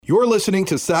You're listening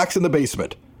to Sox in the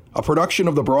Basement, a production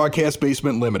of the Broadcast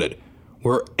Basement Limited,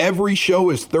 where every show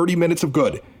is 30 minutes of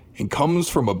good and comes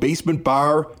from a basement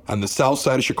bar on the south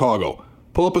side of Chicago.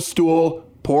 Pull up a stool,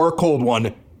 pour a cold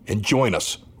one, and join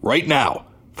us right now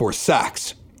for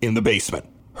Sox in the Basement.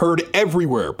 Heard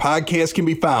everywhere podcasts can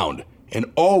be found, and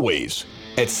always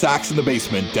at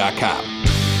soxinthebasement.com.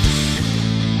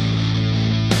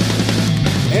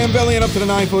 And bellying up to the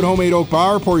 9-foot homemade oak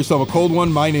bar. Pour yourself a cold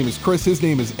one. My name is Chris. His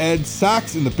name is Ed.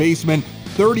 Sox in the Basement.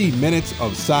 30 minutes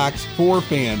of Sox for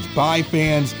fans, by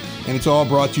fans. And it's all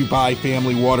brought to you by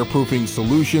Family Waterproofing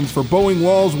Solutions. For bowing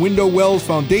walls, window wells,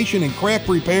 foundation and crack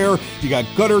repair. You got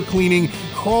gutter cleaning,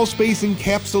 crawl space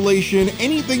encapsulation,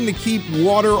 anything to keep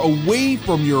water away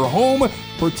from your home.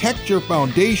 Protect your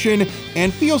foundation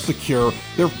and feel secure.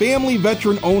 They're family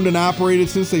veteran owned and operated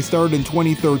since they started in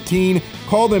 2013.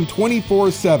 Call them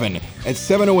 24/7 at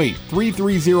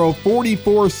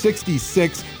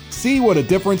 708-330-4466. See what a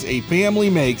difference a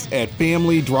family makes at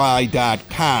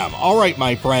familydry.com. All right,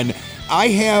 my friend, I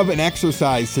have an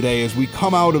exercise today as we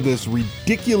come out of this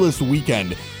ridiculous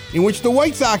weekend in which the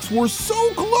White Sox were so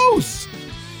close,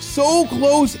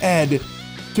 Ed,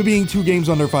 to being 2 games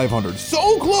under 500.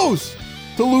 So close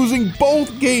to losing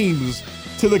both games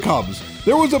to the Cubs.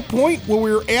 There was a point where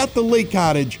we were at the Lake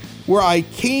Cottage where I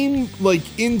came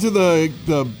into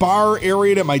the bar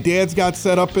area that my dad's got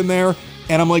set up in there,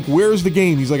 and I'm like, where's the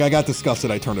game? He's like, I got disgusted,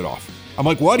 I turned it off. I'm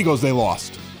like, what? He goes, they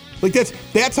lost.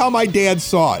 That's how my dad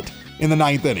saw it in the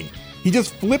 9th inning. He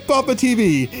just flipped off the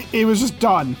TV. It was just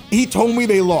done. He told me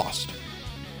they lost.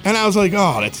 And I was like,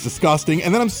 oh, that's disgusting.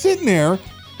 And then I'm sitting there,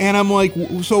 and I'm like,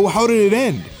 so how did it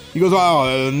end? He goes,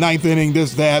 oh, 9th inning,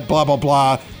 this, that, blah, blah,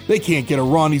 blah. They can't get a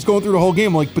run. He's going through the whole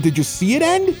game. I'm like, but did you see it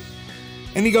end?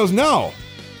 And he goes, no.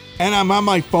 And I'm on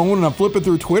my phone, and I'm flipping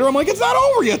through Twitter. I'm like, it's not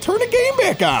over yet. Turn the game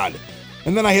back on.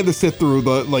 And then I had to sit through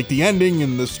the ending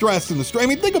and the stress and the strain. I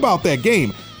mean, think about that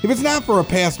game. If it's not for a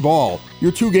passed ball,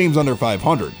 you're 2 games under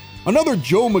 500. Another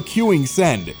Joe McEwing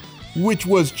send, which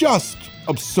was just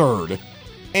absurd.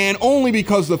 And only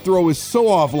because the throw is so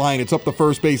offline, it's up the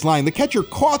first base line. The catcher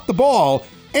caught the ball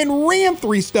and ran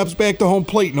 3 steps back to home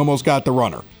plate and almost got the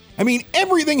runner. I mean,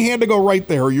 everything had to go right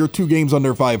there. You're 2 games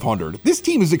under 500. This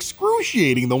team is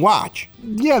excruciating to watch.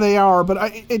 Yeah, they are, but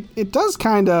it does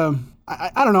kind of,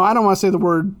 I don't know, I don't want to say the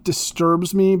word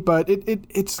disturbs me, but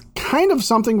it's kind of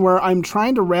something where I'm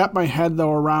trying to wrap my head,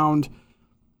 though, around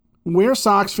where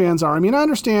Sox fans are. I mean, I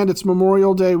understand it's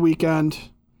Memorial Day weekend.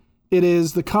 It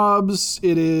is the Cubs.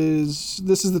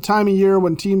 This is the time of year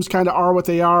when teams kind of are what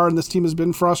they are, and this team has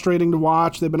been frustrating to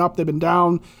watch. They've been up, they've been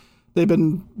down. They've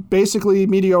been basically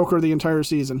mediocre the entire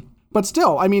season. But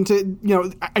still, I mean,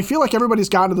 I feel like everybody's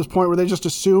gotten to this point where they just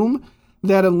assume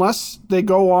that unless they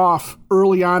go off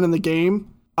early on in the game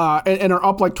and are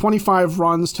up like 25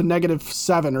 runs to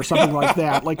 -7 or something like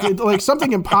that, like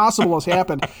something impossible has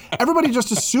happened. Everybody just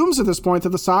assumes at this point that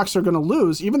the Sox are going to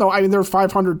lose, even though, I mean, they're a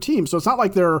 500 team. So it's not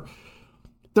like they're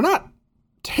not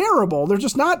terrible. They're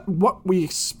just not what we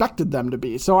expected them to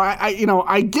be. So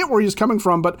I get where he's coming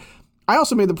from, but I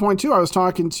also made the point too. I was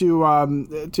talking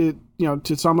to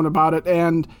someone about it,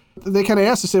 and they kind of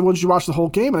asked, I said, well, did you watch the whole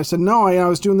game? And I said, no, I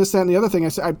was doing this, that, and the other thing. I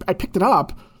said, I picked it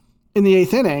up in the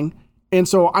 8th inning. And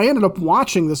so I ended up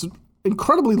watching this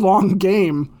incredibly long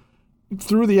game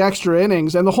through the extra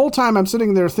innings. And the whole time I'm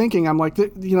sitting there thinking, I'm like,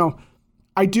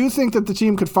 I do think that the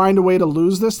team could find a way to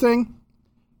lose this thing.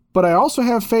 But I also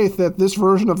have faith that this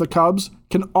version of the Cubs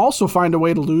can also find a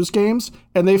way to lose games,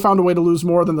 and they found a way to lose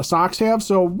more than the Sox have.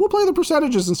 So we'll play the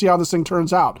percentages and see how this thing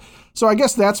turns out. So I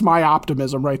guess that's my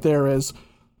optimism right there, is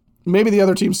maybe the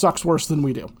other team sucks worse than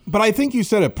we do. But I think you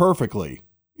said it perfectly.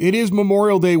 It is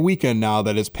Memorial Day weekend now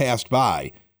that has passed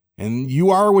by, and you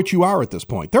are what you are at this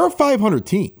point. They're a 500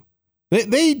 team.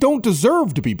 They don't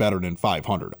deserve to be better than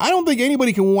 500. I don't think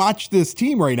anybody can watch this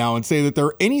team right now and say that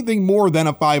they're anything more than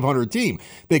a 500 team.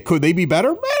 Could they be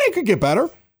better? They could get better.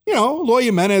 Eloy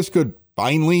Jimenez could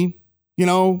finally,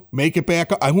 make it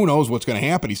back. Who knows what's going to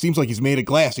happen? He seems like he's made of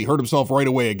glass. He hurt himself right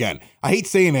away again. I hate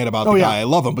saying that about the guy. I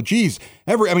love him, but geez,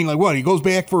 he goes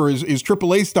back for his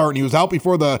AAA start and he was out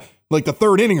before the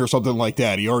 3rd inning or something like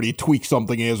that. He already tweaked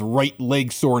something. He has right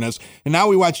leg soreness. And now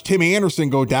we watch Tim Anderson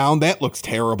go down. That looks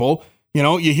terrible.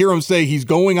 You hear him say he's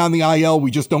going on the IL.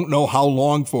 We just don't know how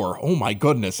long for. Oh my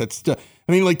goodness. That's the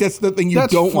thing you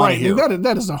don't want to hear.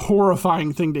 That is a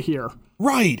horrifying thing to hear.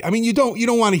 Right. I mean, you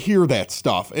don't want to hear that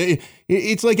stuff.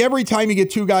 It's like every time you get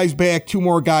 2 guys back, 2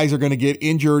 more guys are going to get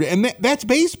injured. And that's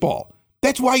baseball.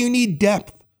 That's why you need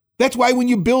depth. That's why when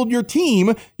you build your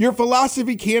team, your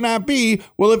philosophy cannot be,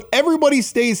 well, if everybody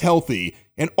stays healthy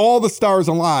and all the stars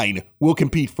align, we'll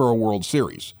compete for a World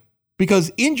Series.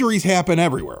 because injuries happen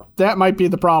everywhere. That might be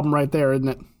the problem right there, isn't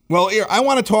it? Well, I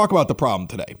want to talk about the problem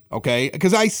today, okay?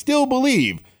 Because I still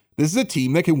believe this is a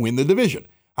team that can win the division.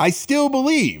 I still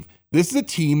believe this is a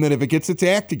team that if it gets its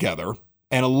act together,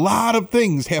 and a lot of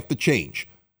things have to change,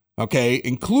 okay,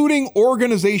 including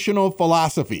organizational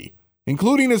philosophy,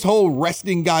 including this whole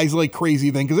resting guys like crazy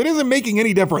thing, because it isn't making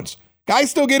any difference. Guys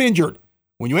still get injured.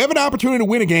 When you have an opportunity to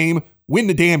win a game, win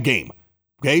the damn game.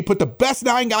 Okay, put the best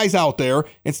 9 guys out there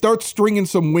and start stringing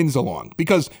some wins along,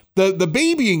 because the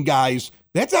babying guys,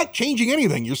 that's not changing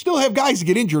anything. You still have guys that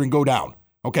get injured and go down.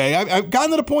 Okay, I've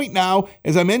gotten to the point now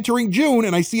as I'm entering June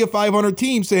and I see a 500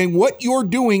 team saying what you're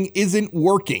doing isn't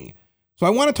working. So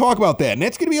I want to talk about that. And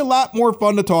that's going to be a lot more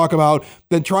fun to talk about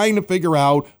than trying to figure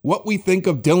out what we think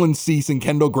of Dylan Cease and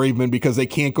Kendall Graveman because they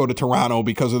can't go to Toronto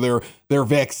because of their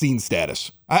vaccine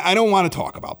status. I don't want to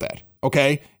talk about that.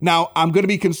 Okay. Now, I'm going to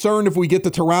be concerned if we get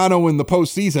to Toronto in the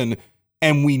postseason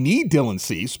and we need Dylan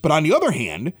Cease. But on the other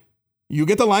hand, you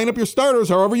get to line up your starters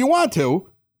however you want to,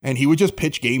 and he would just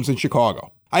pitch games in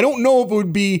Chicago. I don't know if it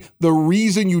would be the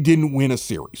reason you didn't win a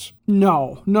series.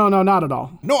 No, not at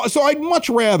all. No, so I'd much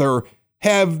rather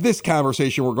have this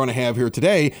conversation we're going to have here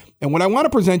today. And what I want to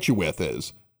present you with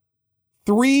is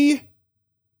 3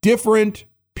 different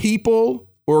people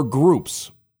or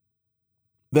groups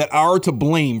that are to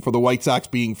blame for the White Sox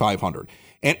being 500.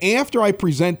 And after I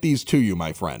present these to you,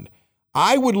 my friend,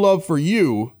 I would love for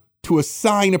you to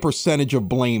assign a percentage of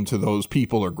blame to those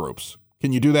people or groups.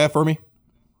 Can you do that for me?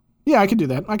 Yeah, I can do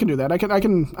that.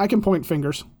 I can point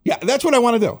fingers. Yeah, that's what I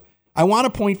want to do. I want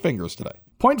to point fingers today.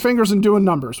 Point fingers and doing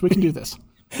numbers. We can do this.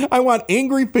 I want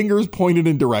angry fingers pointed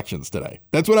in directions today.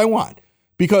 That's what I want.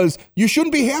 Because you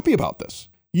shouldn't be happy about this.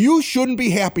 You shouldn't be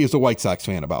happy as a White Sox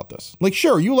fan about this. Like,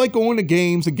 sure, you like going to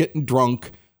games and getting drunk,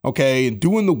 okay, and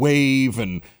doing the wave,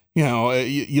 and, you know,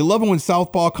 you love it when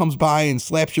Southpaw comes by and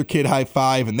slaps your kid high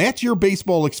five, and that's your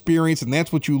baseball experience, and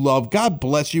that's what you love. God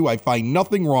bless you. I find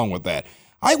nothing wrong with that.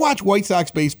 I watch White Sox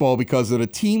baseball because of a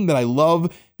team that I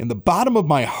love in the bottom of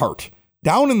my heart,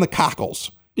 down in the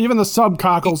cockles. Even the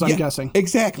sub-cockles, I'm guessing.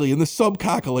 Exactly, in the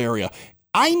sub-cockle area.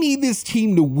 I need this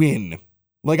team to win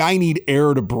like I need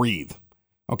air to breathe.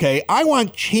 Okay, I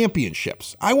want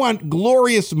championships. I want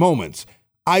glorious moments.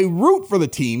 I root for the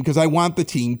team because I want the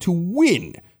team to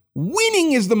win.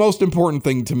 Winning is the most important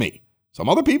thing to me. Some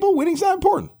other people, winning's not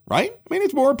important, right? I mean,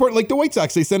 it's more important. Like the White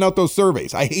Sox, they send out those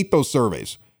surveys. I hate those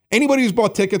surveys. Anybody who's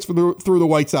bought tickets through the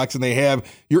White Sox and they have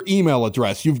your email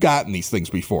address, you've gotten these things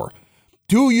before.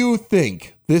 Do you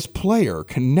think this player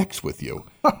connects with you?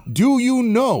 Do you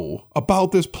know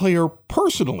about this player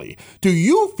personally? Do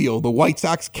you feel the White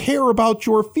Sox care about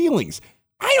your feelings?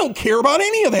 I don't care about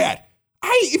any of that.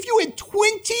 If you had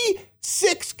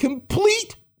 26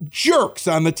 complete jerks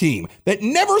on the team that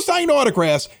never signed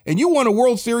autographs and you won a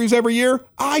World Series every year,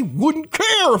 I wouldn't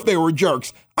care if they were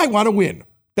jerks. I want to win.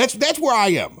 That's where I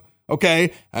am,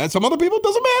 okay? And some other people, it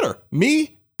doesn't matter.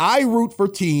 Me, I root for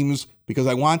teams because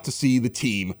I want to see the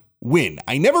team win.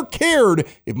 I never cared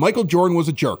if Michael Jordan was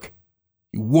a jerk.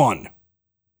 He won.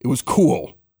 It was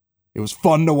cool. It was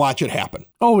fun to watch it happen.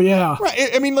 Oh, yeah.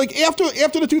 Right. I mean, like after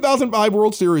the 2005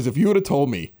 World Series, if you would have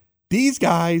told me, these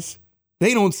guys,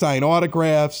 they don't sign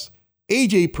autographs.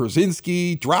 A.J.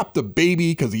 Pierzynski dropped the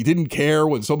baby because he didn't care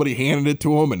when somebody handed it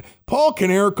to him. And Paul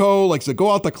Konerko likes to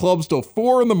go out to clubs till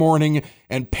 4 a.m.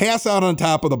 and pass out on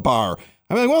top of the bar.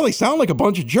 I mean, well, they sound like a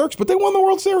bunch of jerks, but they won the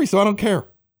World Series, so I don't care.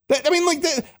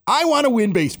 I want to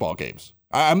win baseball games.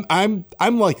 I'm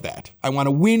like that. I want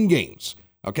to win games.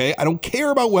 Okay, I don't care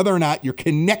about whether or not you're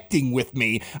connecting with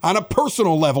me on a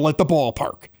personal level at the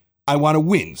ballpark. I want to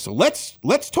win. So let's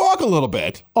talk a little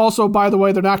bit. Also, by the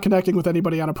way, they're not connecting with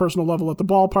anybody on a personal level at the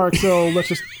ballpark, so let's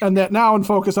just end that now and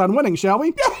focus on winning, shall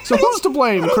we? So who's to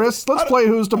blame, Chris? Let's play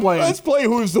Who's to Blame. Let's play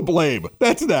Who's to Blame.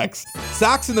 That's next.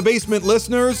 Sox in the Basement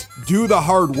listeners, do the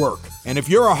hard work. And if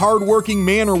you're a hardworking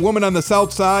man or woman on the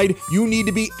South Side, you need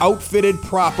to be outfitted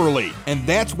properly. And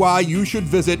that's why you should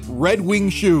visit Red Wing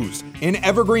Shoes in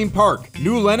Evergreen Park,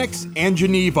 New Lenox, and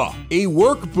Geneva. A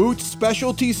work boots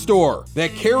specialty store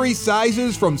that carries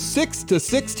sizes from 6 to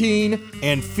 16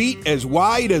 and feet as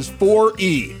wide as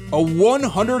 4E. A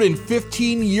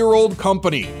 115-year-old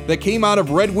company that came out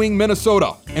of Red Wing,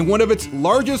 Minnesota. And one of its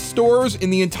largest stores in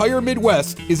the entire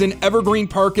Midwest is in Evergreen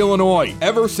Park, Illinois,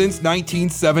 ever since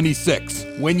 1976.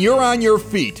 When you're on your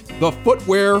feet, the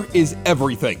footwear is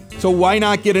everything. So why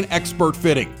not get an expert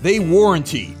fitting? They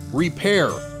warranty, repair,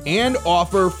 and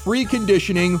offer free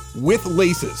conditioning with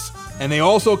laces. And they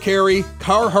also carry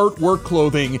Carhartt work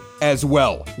clothing as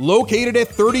well. Located at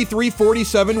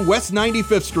 3347 West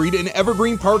 95th Street in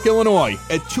Evergreen Park, Illinois,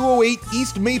 at 208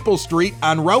 East Maple Street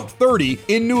on Route 30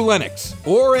 in New Lenox,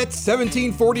 or at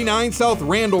 1749 South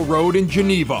Randall Road in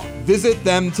Geneva. Visit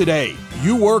them today.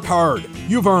 You work hard.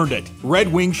 You've earned it.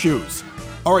 Red Wing Shoes.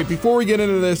 All right, before we get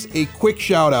into this, a quick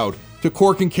shout out to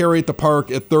Cork and Carry at the Park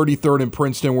at 33rd and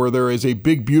Princeton, where there is a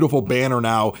big, beautiful banner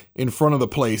now in front of the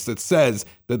place that says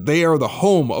that they are the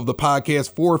home of the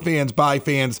podcast For Fans, By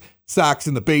Fans, Socks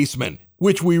in the Basement,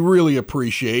 which we really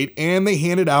appreciate. And they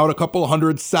handed out a couple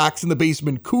hundred Socks in the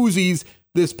Basement koozies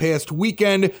this past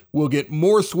weekend. We'll get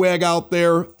more swag out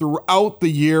there throughout the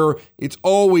year. It's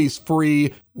always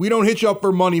free. We don't hitch up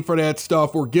for money for that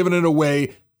stuff. We're giving it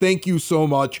away. Thank you so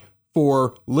much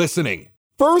for listening.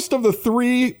 First of the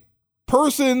three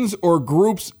persons or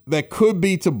groups that could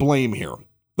be to blame here.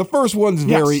 The first one's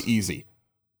very easy.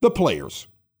 The players.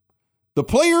 The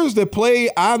players that play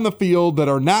on the field that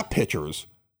are not pitchers.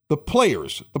 The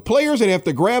players that have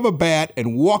to grab a bat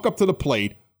and walk up to the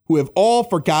plate who have all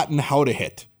forgotten how to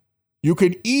hit. You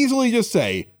could easily just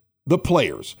say the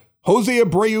players. Jose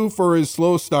Abreu for his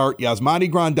slow start. Yasmani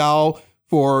Grandal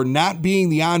for not being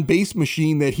the on-base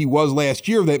machine that he was last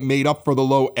year that made up for the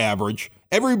low average.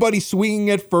 Everybody swinging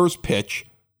at first pitch.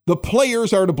 The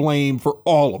players are to blame for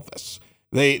all of this.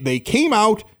 They came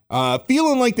out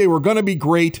feeling like they were going to be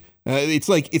great. It's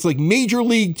like Major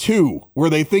League 2, where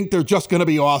they think they're just going to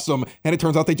be awesome, and it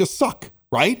turns out they just suck,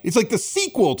 right? It's like the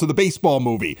sequel to the baseball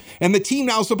movie, and the team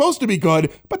now is supposed to be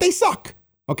good, but they suck.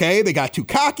 Okay, they got too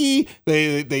cocky.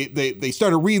 They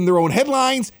started reading their own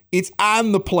headlines. It's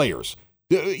on the players.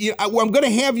 I'm going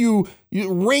to have you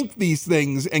rank these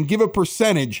things and give a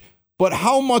percentage. But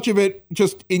how much of it,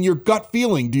 just in your gut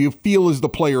feeling, do you feel is the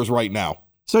players right now?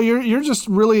 So you're just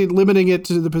really limiting it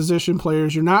to the position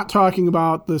players. You're not talking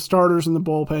about the starters in the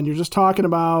bullpen. You're just talking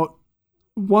about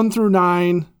 1 through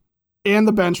 9 and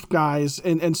the bench guys.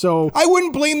 And so I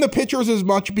wouldn't blame the pitchers as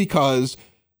much because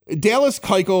Dallas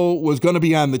Keuchel was going to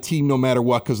be on the team no matter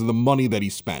what because of the money that he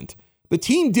spent. The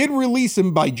team did release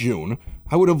him by June.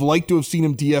 I would have liked to have seen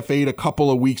him DFA'd a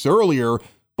couple of weeks earlier,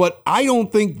 but I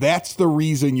don't think that's the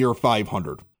reason you're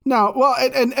 500. No, well,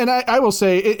 and I will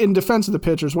say, in defense of the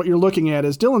pitchers, what you're looking at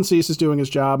is Dylan Cease is doing his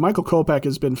job. Michael Kopech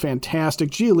has been fantastic.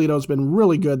 Giolito's been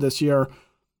really good this year.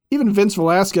 Even Vince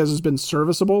Velasquez has been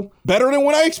serviceable. Better than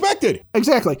what I expected.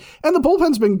 Exactly. And the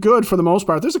bullpen's been good for the most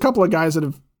part. There's a couple of guys that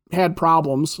have had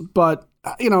problems, but,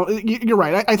 you're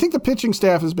right. I think the pitching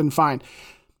staff has been fine.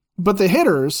 But the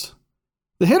hitters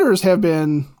have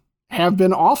been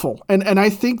awful. And I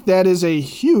think that is a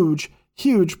huge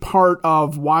part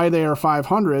of why they are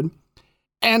 500.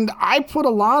 And I put a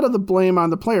lot of the blame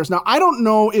on the players. Now, I don't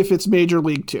know if it's Major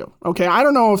League 2. Okay. I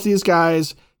don't know if these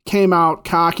guys came out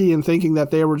cocky and thinking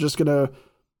that they were just going to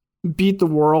beat the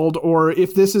world, or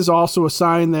if this is also a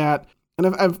sign that,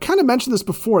 and I've kind of mentioned this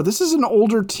before, this is an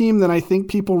older team than I think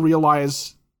people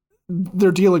realize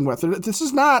they're dealing with. This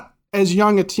is not as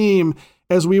young a team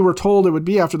as we were told it would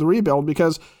be after the rebuild,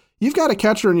 because you've got a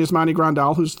catcher in Yasmani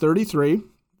Grandal who's 33.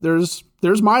 There's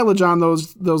mileage on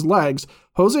those legs.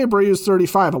 Jose Abreu is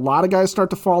 35. A lot of guys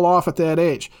start to fall off at that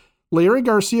age. Larry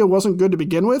Garcia wasn't good to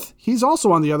begin with. He's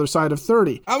also on the other side of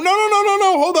 30. Oh,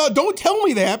 no. Hold on. Don't tell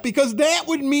me that, because that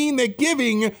would mean that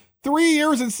giving 3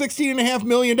 years and $16.5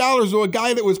 million to a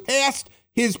guy that was past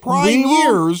his prime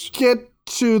years. Get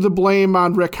to the blame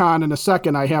on Rick Hahn in a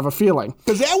second, I have a feeling.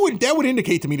 Because that would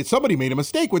indicate to me that somebody made a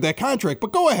mistake with that contract.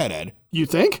 But go ahead, Ed. You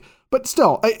think? But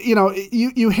still,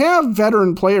 you have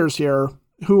veteran players here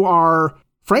who are,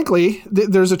 frankly,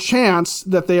 there's a chance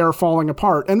that they are falling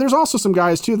apart. And there's also some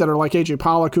guys, too, that are like A.J.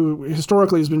 Pollock, who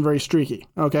historically has been very streaky,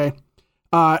 okay?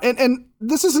 And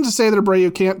this isn't to say that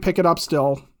Abreu can't pick it up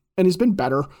still, and he's been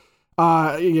better.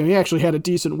 He actually had a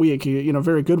decent week,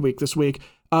 very good week this week.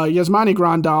 Yasmani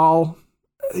Grandal,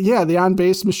 the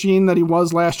on-base machine that he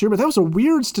was last year, but that was a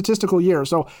weird statistical year.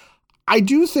 So I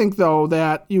do think, though,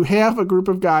 that you have a group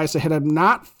of guys that have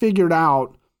not figured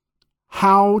out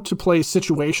how to play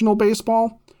situational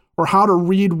baseball or how to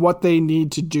read what they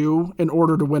need to do in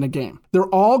order to win a game. They're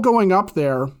all going up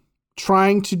there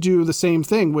trying to do the same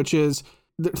thing, which is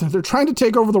they're trying to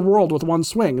take over the world with one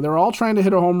swing. They're all trying to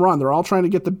hit a home run. They're all trying to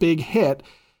get the big hit.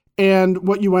 And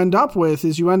what you end up with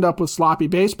is sloppy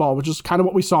baseball, which is kind of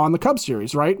what we saw in the Cubs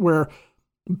series, right? Where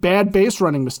bad base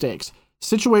running mistakes,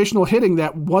 situational hitting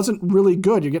that wasn't really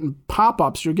good. You're getting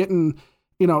pop-ups. You're getting,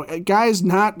 guys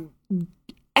not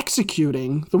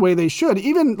executing the way they should.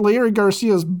 Even Larry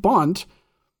Garcia's bunt,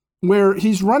 where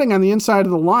he's running on the inside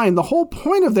of the line, the whole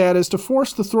point of that is to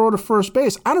force the throw to first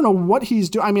base. I don't know what he's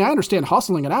doing. I mean, I understand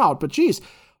hustling it out, but geez,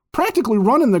 practically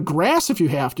run in the grass if you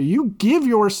have to. You give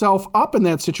yourself up in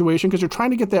that situation because you're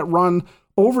trying to get that run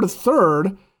over to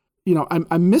third.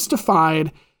 I'm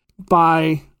mystified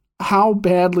by how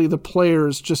badly the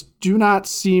players just do not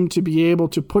seem to be able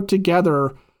to put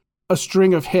together a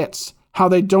string of hits. How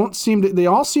they all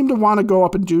seem to want to go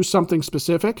up and do something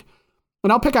specific.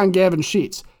 And I'll pick on Gavin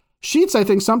Sheets. Sheets, I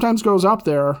think, sometimes goes up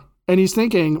there and he's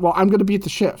thinking, well, I'm going to beat the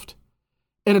shift.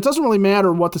 And it doesn't really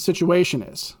matter what the situation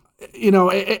is,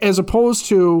 as opposed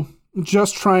to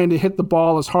just trying to hit the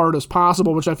ball as hard as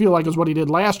possible, which I feel like is what he did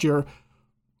last year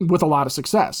with a lot of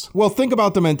success. Well, think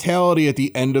about the mentality at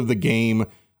the end of the game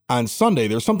on Sunday.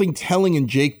 There's something telling in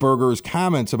Jake Burger's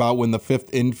comments about when the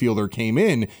fifth infielder came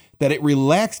in that it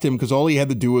relaxed him because all he had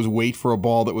to do was wait for a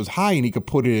ball that was high and he could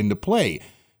put it into play.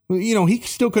 He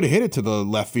still could have hit it to the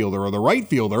left fielder or the right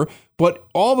fielder, but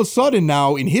all of a sudden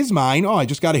now in his mind, I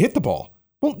just got to hit the ball.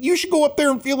 Well, you should go up there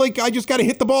and feel like I just got to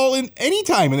hit the ball in any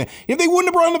time. And if they wouldn't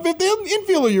have brought in the fifth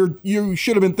infielder, you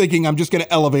should have been thinking I'm just going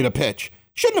to elevate a pitch.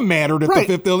 Shouldn't have mattered if the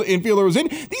fifth infielder was in.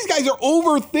 These guys are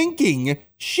overthinking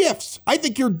shifts. I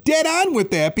think you're dead on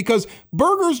with that because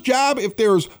Burger's job, if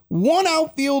there's one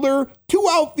outfielder, two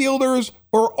outfielders,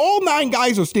 or all 9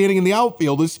 guys are standing in the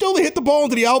outfield, is still to hit the ball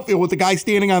into the outfield with the guy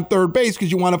standing on third base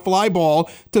because you want a fly ball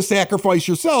to sacrifice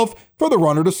yourself for the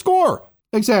runner to score.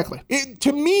 Exactly.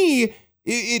 To me,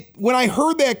 when I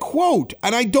heard that quote,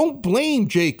 and I don't blame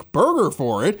Jake Burger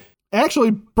for it.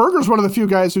 Actually, Burger's one of the few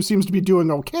guys who seems to be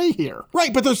doing okay here.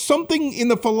 Right, but there's something in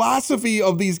the philosophy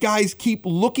of these guys keep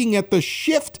looking at the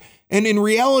shift, and in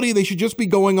reality, they should just be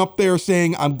going up there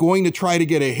saying, I'm going to try to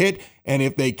get a hit, and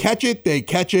if they catch it, they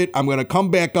catch it. I'm going to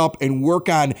come back up and work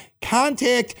on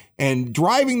contact and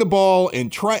driving the ball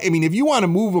and try. I mean, if you want to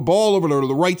move a ball over to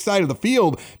the right side of the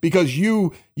field because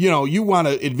you want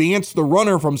to advance the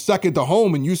runner from second to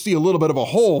home and you see a little bit of a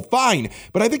hole, fine.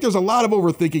 But I think there's a lot of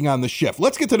overthinking on the shift.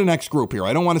 Let's get to the next group here.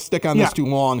 I don't want to stick on this too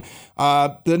long.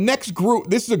 The next group,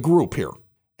 this is a group here.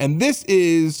 And this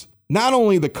is not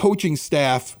only the coaching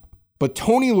staff, but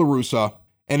Tony La Russa.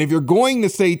 And if you're going to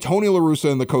say Tony La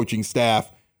Russa and the coaching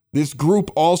staff, this group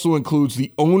also includes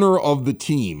the owner of the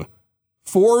team.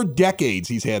 4 decades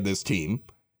he's had this team.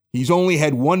 He's only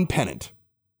had 1 pennant.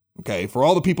 Okay, for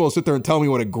all the people who sit there and tell me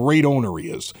what a great owner he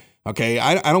is. Okay,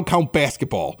 I don't count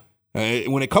basketball.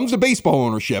 When it comes to baseball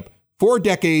ownership, 4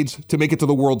 decades to make it to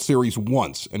the World Series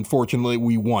once. And fortunately,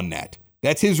 we won that.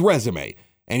 That's his resume.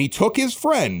 And he took his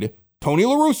friend, Tony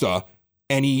La Russa,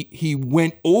 and he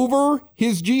went over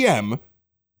his GM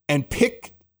and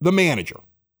picked the manager.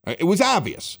 It was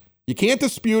obvious. You can't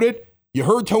dispute it. You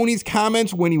heard Tony's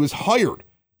comments when he was hired.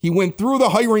 He went through the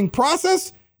hiring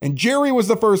process, and Jerry was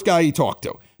the first guy he talked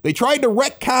to. They tried to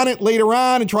retcon it later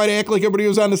on and try to act like everybody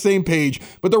was on the same page,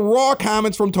 but the raw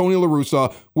comments from Tony La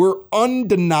Russa were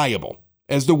undeniable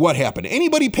as to what happened.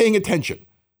 Anybody paying attention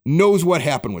knows what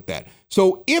happened with that.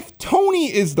 So if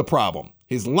Tony is the problem,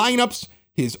 his lineups,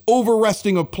 his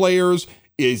over-resting of players,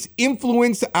 his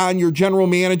influence on your general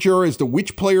manager as to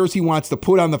which players he wants to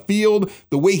put on the field,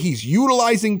 the way he's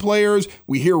utilizing players.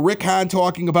 We hear Rick Hahn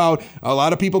talking about, a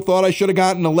lot of people thought I should have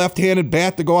gotten a left-handed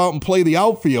bat to go out and play the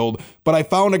outfield, but I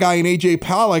found a guy in A.J.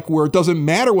 Pollock where it doesn't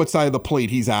matter what side of the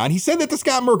plate he's on. He said that to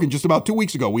Scott Merkin just about 2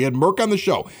 weeks ago. We had Merk on the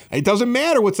show. It doesn't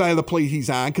matter what side of the plate he's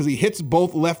on because he hits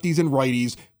both lefties and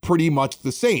righties pretty much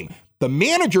the same. The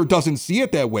manager doesn't see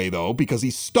it that way, though, because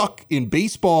he's stuck in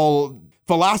baseball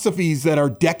philosophies that are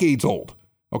decades old.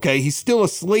 Okay, he's still a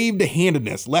slave to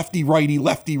handedness. Lefty, righty,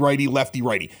 lefty, righty, lefty,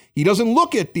 righty. He doesn't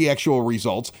look at the actual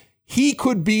results. He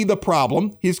could be the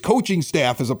problem. His coaching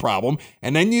staff is a problem.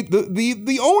 And then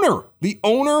the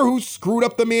owner who screwed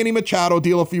up the Manny Machado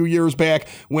deal a few years back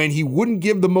when he wouldn't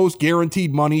give the most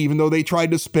guaranteed money, even though they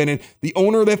tried to spin it. The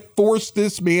owner that forced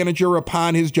this manager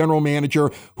upon his general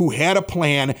manager who had a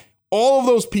plan. All of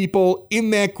those people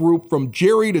in that group, from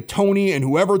Jerry to Tony and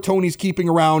whoever Tony's keeping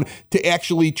around to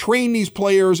actually train these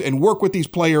players and work with these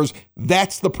players,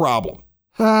 that's the problem.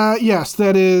 Yes,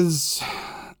 that is.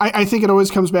 I think it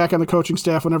always comes back on the coaching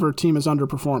staff whenever a team is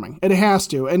underperforming. It has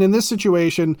to. And in this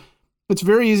situation, it's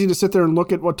very easy to sit there and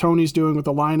look at what Tony's doing with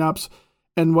the lineups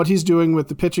and what he's doing with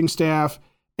the pitching staff.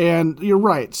 And you're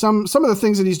right. Some of the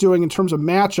things that he's doing in terms of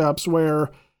matchups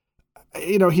where,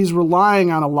 he's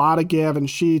relying on a lot of Gavin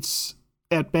Sheets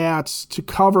at bats to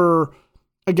cover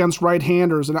against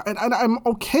right-handers. And I'm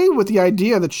okay with the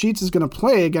idea that Sheets is going to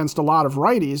play against a lot of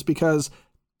righties because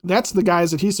that's the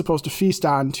guys that he's supposed to feast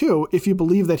on too, if you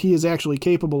believe that he is actually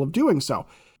capable of doing so.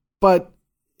 But,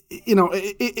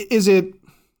 is it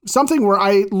something where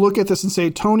I look at this and say,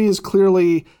 Tony is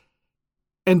clearly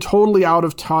and totally out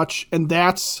of touch, and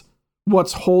that's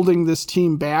what's holding this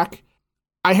team back?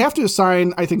 I have to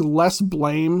assign, I think, less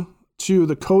blame to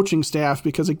the coaching staff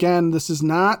because, again, this is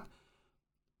not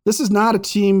a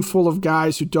team full of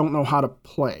guys who don't know how to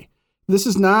play. This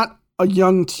is not a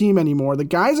young team anymore. The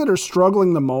guys that are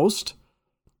struggling the most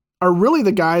are really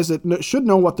the guys that should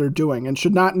know what they're doing and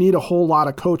should not need a whole lot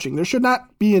of coaching. There should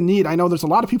not be a need. I know there's a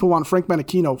lot of people who want Frank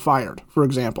Menachino fired, for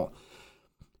example.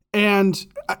 And,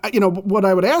 what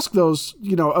I would ask those,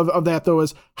 of that, though,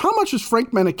 is how much is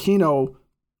Frank Menachino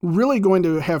really going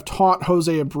to have taught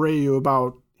Jose Abreu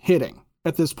about hitting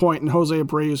at this point in Jose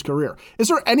Abreu's career? Is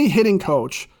there any hitting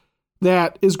coach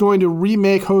that is going to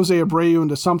remake Jose Abreu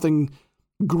into something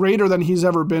greater than he's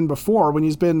ever been before when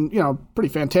he's been, pretty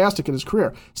fantastic in his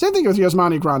career? Same thing with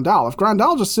Yasmani Grandal. If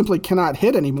Grandal just simply cannot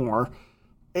hit anymore,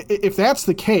 if that's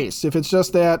the case, if it's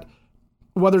just that,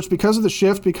 whether it's because of the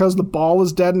shift, because the ball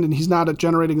is deadened and he's not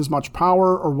generating as much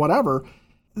power or whatever,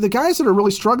 the guys that are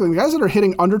really struggling, the guys that are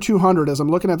hitting under 200, as I'm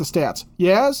looking at the stats,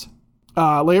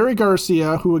 Larry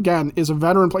Garcia, who again is a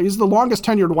veteran player, he's the longest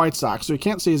tenured White Sox, so you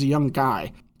can't say he's a young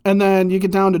guy. And then you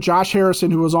get down to Josh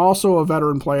Harrison, who is also a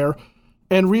veteran player,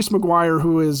 and Reese McGuire,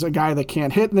 who is a guy that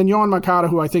can't hit, and then Yohan Moncada,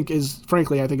 who I think is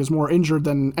more injured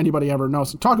than anybody ever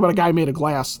knows. Talk about a guy made of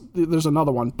glass. There's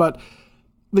another one. But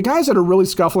the guys that are really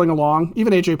scuffling along,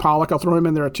 even A.J. Pollock, I'll throw him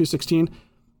in there at 216,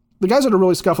 the guys that are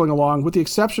really scuffling along, with the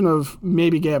exception of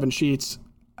maybe Gavin Sheets,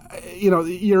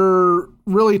 you're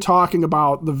really talking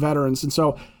about the veterans. And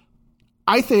so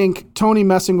I think Tony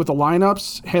messing with the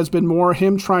lineups has been more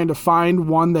him trying to find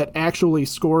one that actually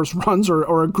scores runs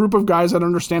or a group of guys that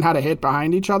understand how to hit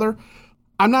behind each other.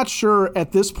 I'm not sure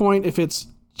at this point if it's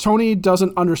Tony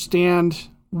doesn't understand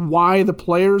why the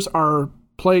players are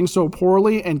playing so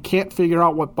poorly and can't figure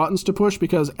out what buttons to push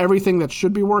because everything that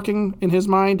should be working in his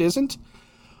mind isn't,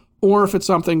 or if it's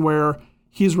something where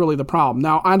he's really the problem.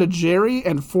 Now, on to Jerry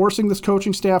and forcing this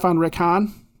coaching staff on Rick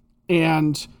Hahn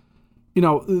and,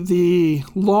 the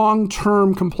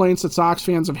long-term complaints that Sox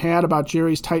fans have had about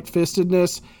Jerry's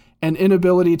tight-fistedness and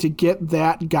inability to get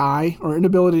that guy or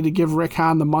inability to give Rick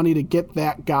Hahn the money to get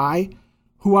that guy,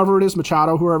 whoever it is,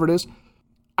 Machado, whoever it is,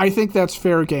 I think that's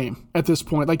fair game at this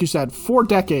point. Like you said, 4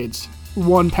 decades,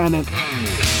 1 pennant.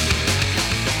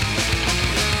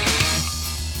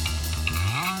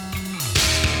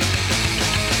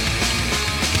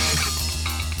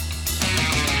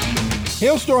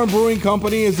 Hailstorm Brewing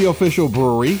Company is the official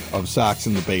brewery of Sox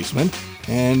in the Basement,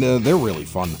 and they're really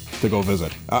fun to go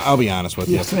visit. I'll be honest with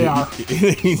you. Yes, they are.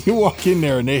 You walk in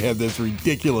there and they have this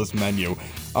ridiculous menu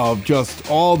of just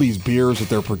all these beers that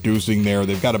they're producing there.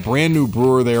 They've got a brand new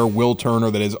brewer there, Will Turner,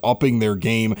 that is upping their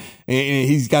game. And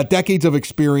he's got decades of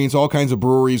experience, all kinds of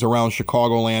breweries around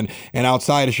Chicagoland and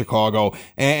outside of Chicago.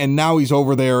 And now he's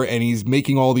over there and he's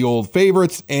making all the old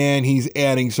favorites and he's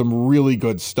adding some really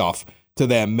good stuff to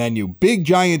that menu. Big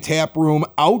giant tap room,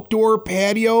 outdoor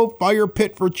patio, fire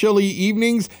pit for chilly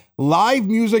evenings, live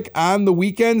music on the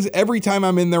weekends. Every time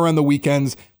I'm in there on the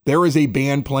weekends, there is a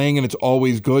band playing and it's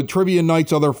always good. Trivia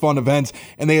nights, other fun events,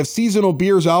 and they have seasonal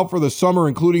beers out for the summer,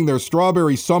 including their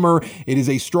Strawberry Summer. It is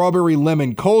a strawberry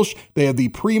lemon Kolsch. They have the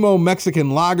Primo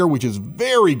Mexican Lager, which is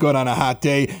very good on a hot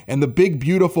day, and the Big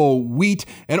Beautiful Wheat.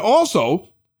 And also,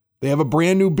 they have a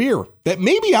brand new beer that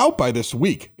may be out by this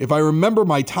week. If I remember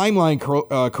my timeline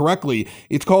correctly,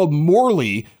 it's called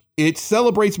Morley. It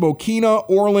celebrates Mokina,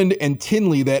 Orland, and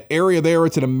Tinley, that area there.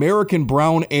 It's an American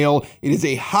brown ale. It is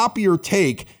a hoppier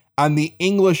take on the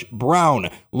English brown.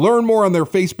 Learn more on their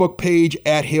Facebook page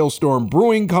at Hailstorm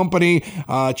Brewing Company.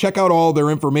 Check out all their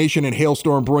information at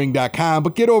hailstormbrewing.com.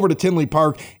 But get over to Tinley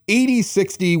Park,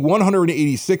 8060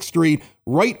 186th Street,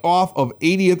 right off of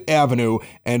 80th Avenue,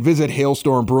 and visit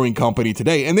Hailstorm Brewing Company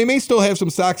today. And they may still have some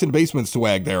Sox in the Basement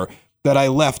swag there that I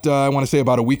left, I want to say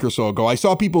about a week or so ago. I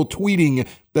saw people tweeting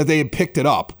that they had picked it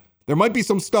up. There might be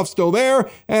some stuff still there,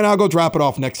 and I'll go drop it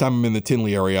off next time I'm in the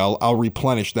Tinley area. I'll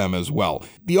replenish them as well.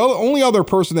 The only other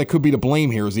person that could be to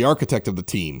blame here is the architect of the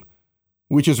team,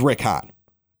 which is Rick Hahn.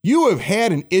 You have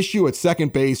had an issue at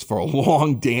second base for a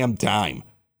long damn time.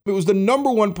 It was the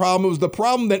number one problem. It was the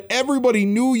problem that everybody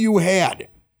knew you had.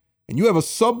 And you have a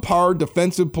subpar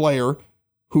defensive player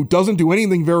who doesn't do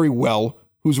anything very well,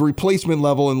 who's replacement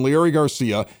level in Larry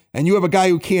Garcia, and you have a guy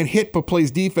who can't hit but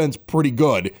plays defense pretty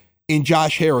good in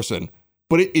Josh Harrison.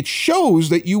 But it shows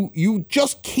that you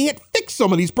just can't fix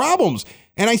some of these problems.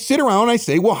 And I sit around and I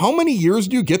say, well, how many years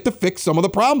do you get to fix some of the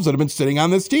problems that have been sitting on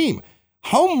this team?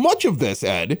 How much of this,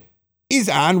 Ed, is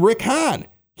on Rick Hahn?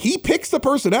 He picks the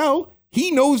personnel. He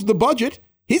knows the budget.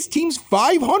 His team's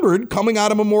 500 coming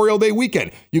out of Memorial Day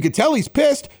weekend. You could tell he's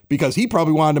pissed because he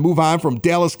probably wanted to move on from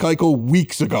Dallas Keuchel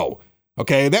weeks ago.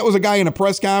 Okay, that was a guy in a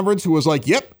press conference who was like,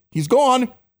 yep, he's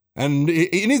gone. And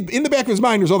in the back of his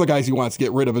mind, there's other guys he wants to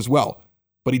get rid of as well.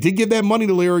 But he did give that money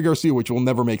to Larry Garcia, which will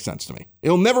never make sense to me.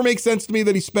 It'll never make sense to me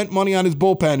that he spent money on his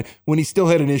bullpen when he still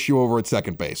had an issue over at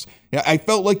second base. I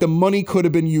felt like the money could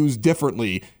have been used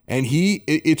differently, and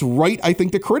it's right, I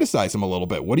think, to criticize him a little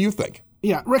bit. What do you think?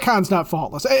 Yeah, Rick Hahn's not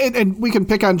faultless. And we can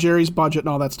pick on Jerry's budget and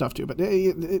all that stuff too. But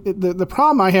the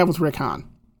problem I have with Rick Hahn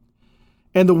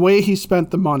and the way he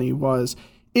spent the money was,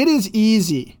 it is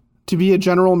easy to be a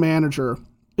general manager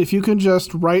if you can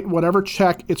just write whatever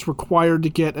check it's required to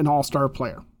get an all-star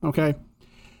player, okay?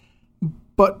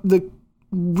 But the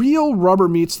real rubber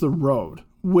meets the road,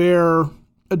 where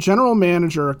a general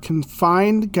manager can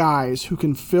find guys who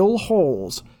can fill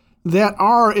holes that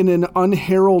are in an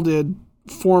unheralded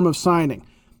form of signing.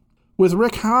 With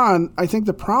Rick Hahn, I think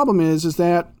the problem is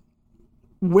that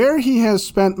where he has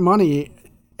spent money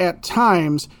at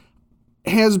times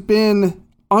has been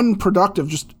unproductive,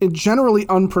 just generally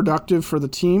unproductive for the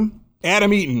team.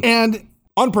 Adam Eaton. And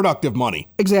unproductive money.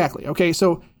 Exactly. Okay,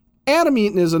 so Adam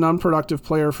Eaton is an unproductive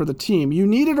player for the team. You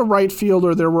needed a right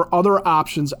fielder. There were other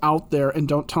options out there, and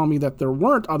don't tell me that there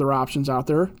weren't other options out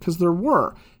there, because there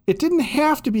were. It didn't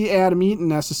have to be Adam Eaton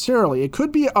necessarily. It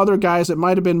could be other guys that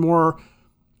might have been more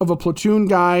of a platoon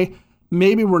guy.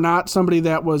 Maybe we're not somebody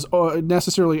that was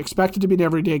necessarily expected to be an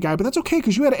everyday guy, but that's okay,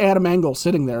 because you had Adam Engel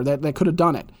sitting there that could have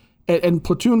done it and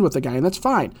platooned with the guy, and that's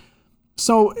fine.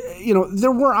 So,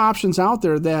 there were options out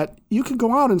there that you could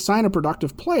go out and sign a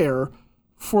productive player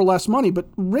for less money, but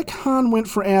Rick Hahn went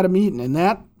for Adam Eaton, and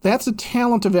that's a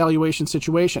talent evaluation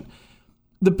situation.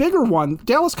 The bigger one,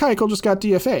 Dallas Keuchel just got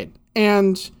DFA'd,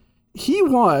 and he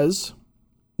was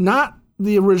not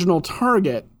the original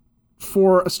target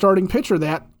for a starting pitcher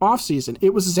that offseason.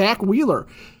 It was Zach Wheeler.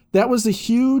 That was a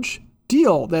huge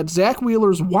deal, that Zach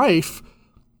Wheeler's wife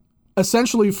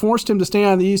essentially forced him to stay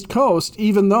on the East Coast,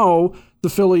 even though the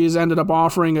Phillies ended up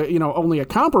offering only a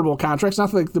comparable contract. It's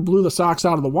not like they blew the Sox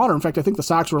out of the water. In fact, I think the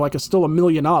Sox were still $1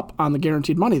 million up on the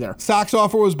guaranteed money there. Sox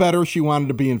offer was better. She wanted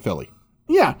to be in Philly.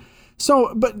 Yeah.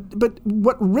 So, but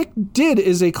what Rick did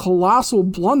is a colossal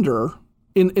blunder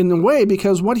in a way,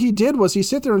 because what he did was he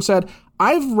sat there and said,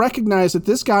 I've recognized that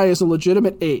this guy is a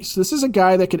legitimate ace. This is a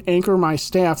guy that could anchor my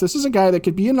staff. This is a guy that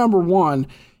could be a number one,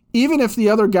 even if the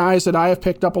other guys that I have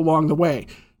picked up along the way,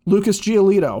 Lucas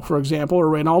Giolito, for example, or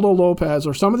Reynaldo Lopez,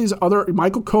 or some of these other,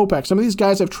 Michael Kopech, some of these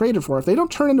guys I've traded for, if they don't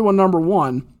turn into a number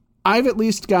one, I've at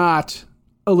least got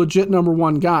a legit number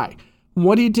one guy.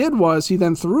 What he did was he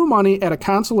then threw money at a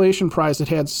consolation prize that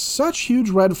had such huge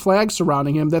red flags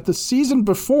surrounding him that the season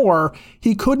before,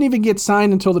 he couldn't even get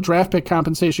signed until the draft pick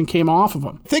compensation came off of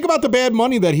him. Think about the bad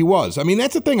money that he was. I mean,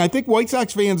 that's the thing. I think White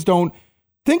Sox fans don't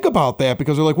think about that,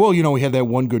 because they're like, well, he had that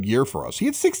one good year for us. He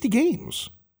had 60 games.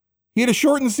 He had a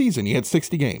shortened season. He had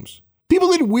 60 games.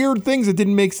 People did weird things that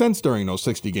didn't make sense during those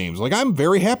 60 games. Like, I'm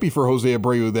very happy for Jose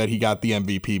Abreu that he got the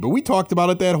MVP, but we talked about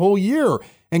it that whole year.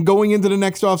 And going into the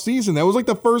next offseason, that was like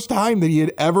the first time that he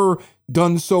had ever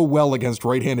done so well against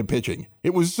right-handed pitching.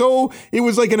 It was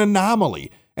like an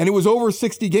anomaly. And it was over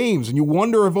 60 games. And you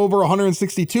wonder if over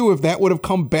 162, if that would have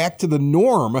come back to the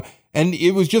norm. And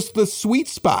it was just the sweet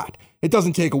spot. It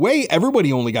doesn't take away,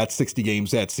 everybody only got 60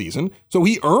 games that season. So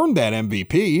he earned that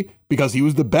MVP because he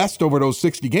was the best over those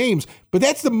 60 games. But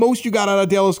that's the most you got out of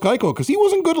Dallas Keuchel, because he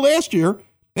wasn't good last year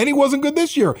and he wasn't good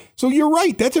this year. So you're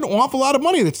right. That's an awful lot of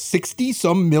money. That's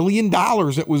 $60-some million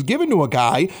that was given to a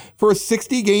guy for a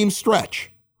 60-game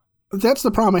stretch. That's the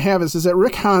problem I have is that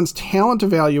Rick Hahn's talent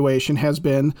evaluation has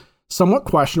been somewhat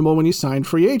questionable when he signed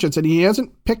free agents. And he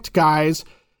hasn't picked guys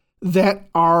that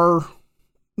are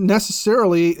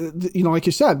necessarily, like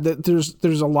you said, that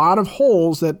there's a lot of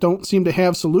holes that don't seem to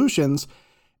have solutions,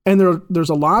 and there's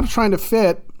a lot of trying to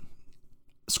fit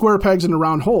square pegs into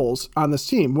round holes on this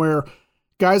team, where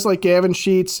guys like Gavin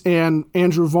Sheets and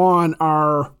Andrew Vaughn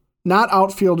are not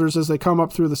outfielders as they come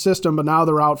up through the system, but now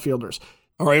they're outfielders.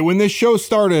 All right, when this show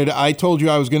started, I told you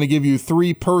I was going to give you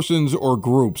 3 persons or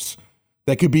groups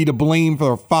that could be to blame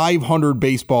for a 500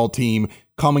 baseball team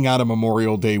coming out of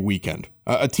Memorial Day weekend.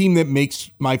 A team that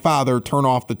makes my father turn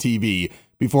off the TV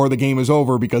before the game is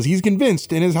over, because he's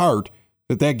convinced in his heart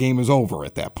that game is over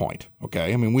at that point.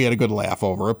 Okay. I mean, we had a good laugh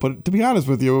over it, but to be honest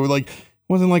with you, it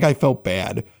wasn't like I felt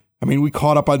bad. I mean, we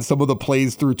caught up on some of the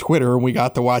plays through Twitter and we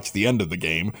got to watch the end of the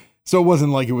game. So it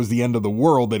wasn't like it was the end of the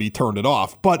world that he turned it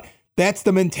off, but that's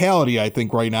the mentality I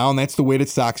think right now. And that's the way that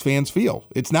Sox fans feel.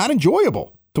 It's not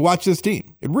enjoyable to watch this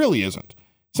team. It really isn't.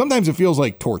 Sometimes it feels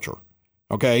like torture.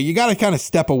 Okay, you got to kind of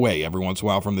step away every once in a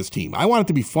while from this team. I want it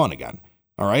to be fun again.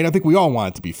 All right, I think we all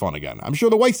want it to be fun again. I'm sure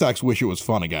the White Sox wish it was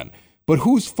fun again. But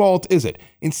whose fault is it?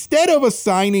 Instead of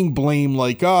assigning blame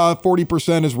like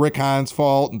 40% is Rick Hahn's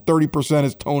fault and 30%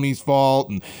 is Tony's fault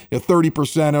and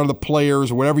 30% are the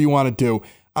players or whatever you want to do,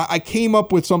 I came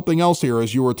up with something else here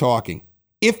as you were talking.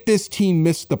 If this team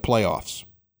missed the playoffs,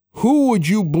 who would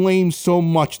you blame so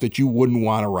much that you wouldn't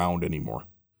want around anymore?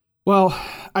 Well,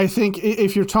 I think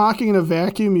if you're talking in a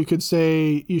vacuum, you could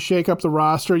say you shake up the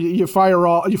roster, you fire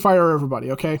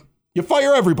everybody, okay? You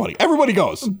fire everybody. Everybody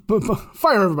goes.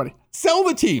 Fire everybody. Sell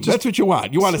the team. That's what you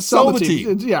want. You want to sell the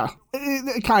team. Yeah,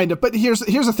 kind of. But here's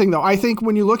the thing, though. I think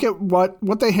when you look at what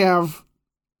they have,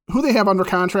 who they have under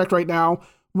contract right now,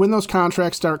 when those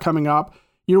contracts start coming up,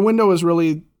 your window is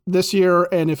really this year.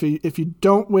 And if you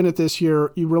don't win it this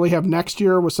year, you really have next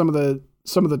year with some of the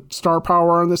star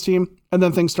power on this team, and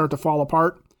then things start to fall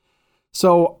apart.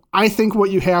 So I think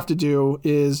what you have to do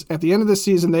is at the end of the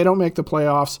season, they don't make the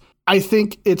playoffs. I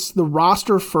think it's the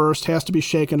roster first has to be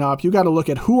shaken up. You got to look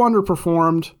at who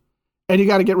underperformed, and you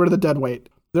got to get rid of the dead weight.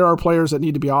 There are players that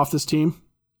need to be off this team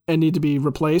and need to be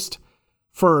replaced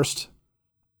first.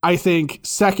 I think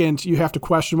second, you have to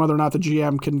question whether or not the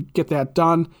GM can get that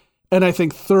done. And I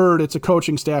think third, it's a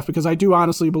coaching staff, because I do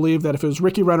honestly believe that if it was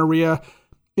Ricky Renteria,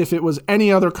 if it was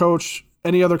any other coach,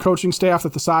 any other coaching staff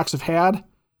that the Sox have had,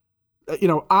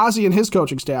 Ozzie and his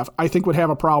coaching staff, I think would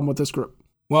have a problem with this group.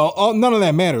 Well, none of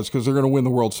that matters because they're going to win the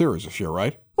World Series this year,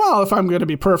 right? Well, if I'm going to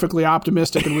be perfectly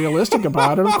optimistic and realistic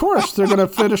about it, of course, they're going to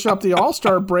finish up the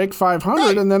All-Star break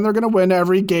 500, and then they're going to win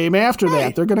every game after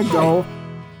that. They're going to go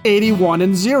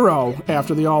 81-0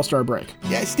 after the All-Star break.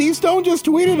 Yeah, Steve Stone just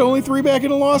tweeted, only 3 back in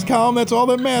the loss column. That's all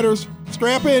that matters.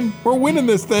 Strap in. We're winning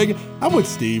this thing. I'm with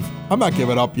Steve. I'm not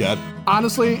giving up yet.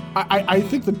 Honestly, I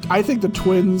think the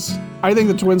Twins are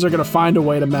going to find a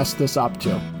way to mess this up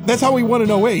too. That's how we won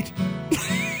in 08.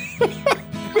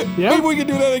 Yeah. Maybe we can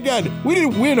do that again. We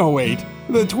didn't win 08.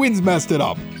 The Twins messed it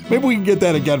up. Maybe we can get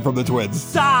that again from the Twins.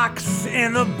 Sox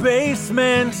in the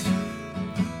basement.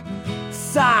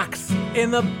 Sox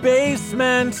in the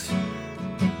basement.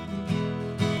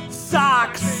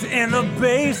 Sox in the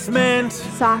basement.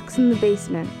 Sox in the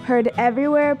Basement. Heard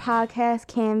everywhere podcasts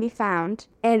can be found,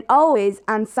 and always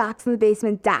on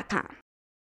soxinthebasement.com.